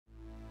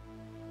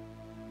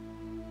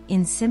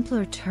In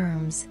simpler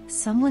terms,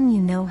 someone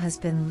you know has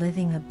been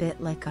living a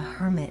bit like a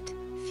hermit,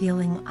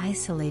 feeling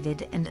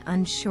isolated and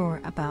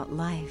unsure about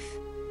life.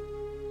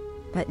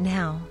 But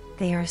now,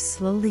 they are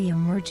slowly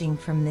emerging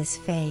from this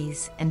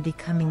phase and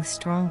becoming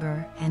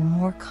stronger and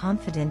more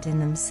confident in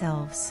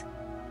themselves.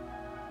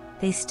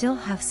 They still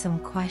have some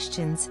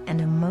questions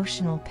and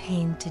emotional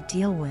pain to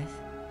deal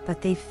with,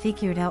 but they've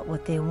figured out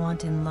what they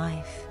want in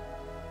life.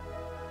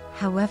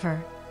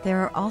 However, there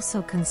are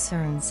also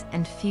concerns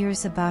and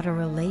fears about a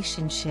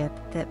relationship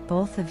that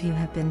both of you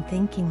have been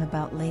thinking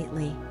about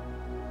lately.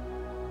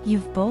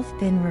 You've both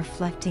been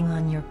reflecting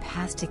on your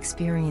past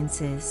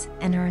experiences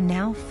and are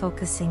now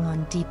focusing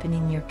on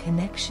deepening your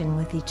connection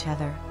with each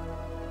other.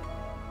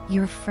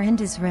 Your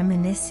friend is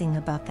reminiscing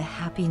about the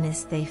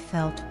happiness they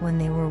felt when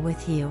they were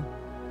with you.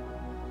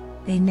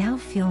 They now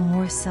feel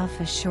more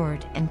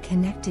self-assured and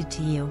connected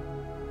to you.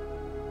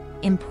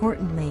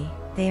 Importantly,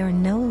 they are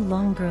no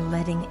longer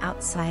letting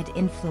outside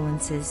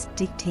influences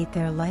dictate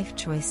their life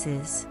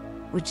choices,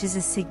 which is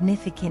a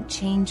significant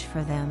change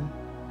for them.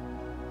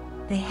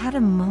 They had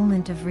a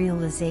moment of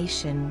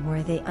realization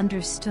where they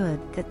understood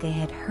that they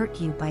had hurt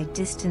you by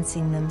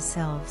distancing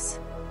themselves.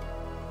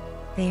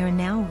 They are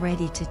now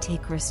ready to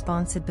take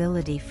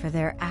responsibility for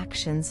their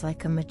actions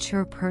like a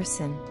mature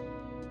person.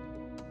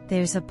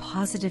 There's a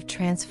positive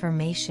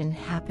transformation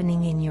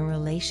happening in your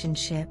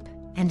relationship,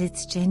 and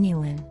it's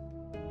genuine.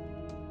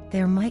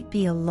 There might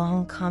be a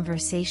long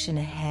conversation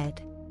ahead,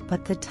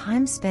 but the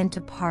time spent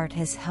apart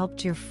has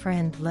helped your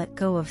friend let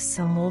go of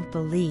some old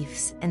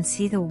beliefs and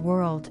see the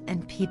world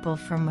and people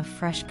from a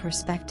fresh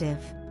perspective.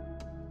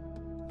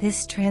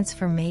 This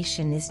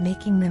transformation is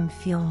making them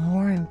feel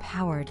more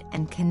empowered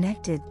and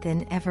connected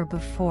than ever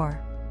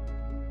before.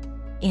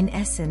 In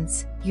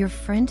essence, your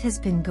friend has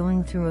been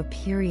going through a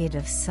period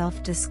of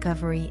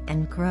self-discovery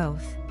and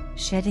growth,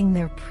 shedding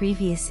their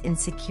previous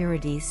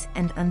insecurities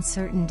and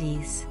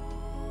uncertainties.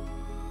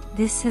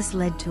 This has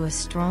led to a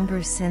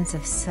stronger sense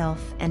of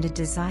self and a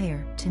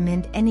desire to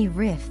mend any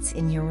rifts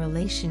in your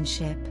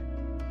relationship.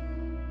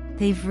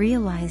 They've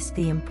realized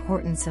the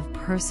importance of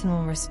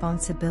personal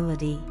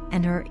responsibility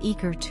and are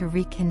eager to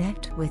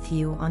reconnect with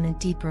you on a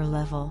deeper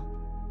level.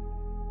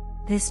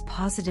 This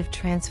positive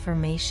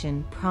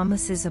transformation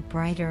promises a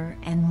brighter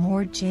and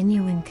more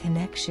genuine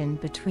connection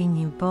between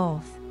you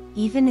both,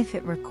 even if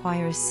it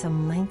requires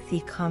some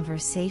lengthy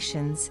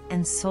conversations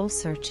and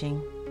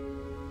soul-searching.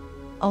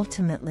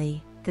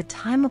 Ultimately, the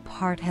time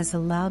apart has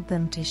allowed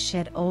them to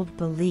shed old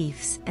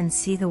beliefs and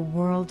see the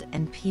world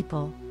and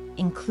people,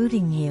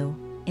 including you,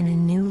 in a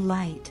new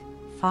light,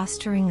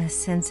 fostering a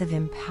sense of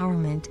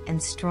empowerment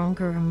and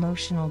stronger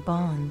emotional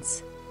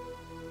bonds.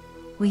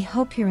 We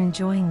hope you're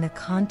enjoying the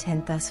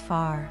content thus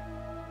far.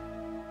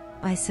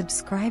 By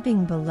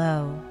subscribing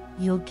below,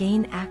 you'll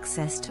gain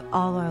access to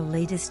all our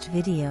latest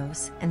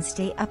videos and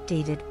stay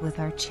updated with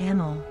our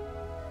channel.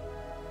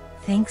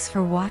 Thanks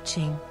for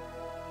watching.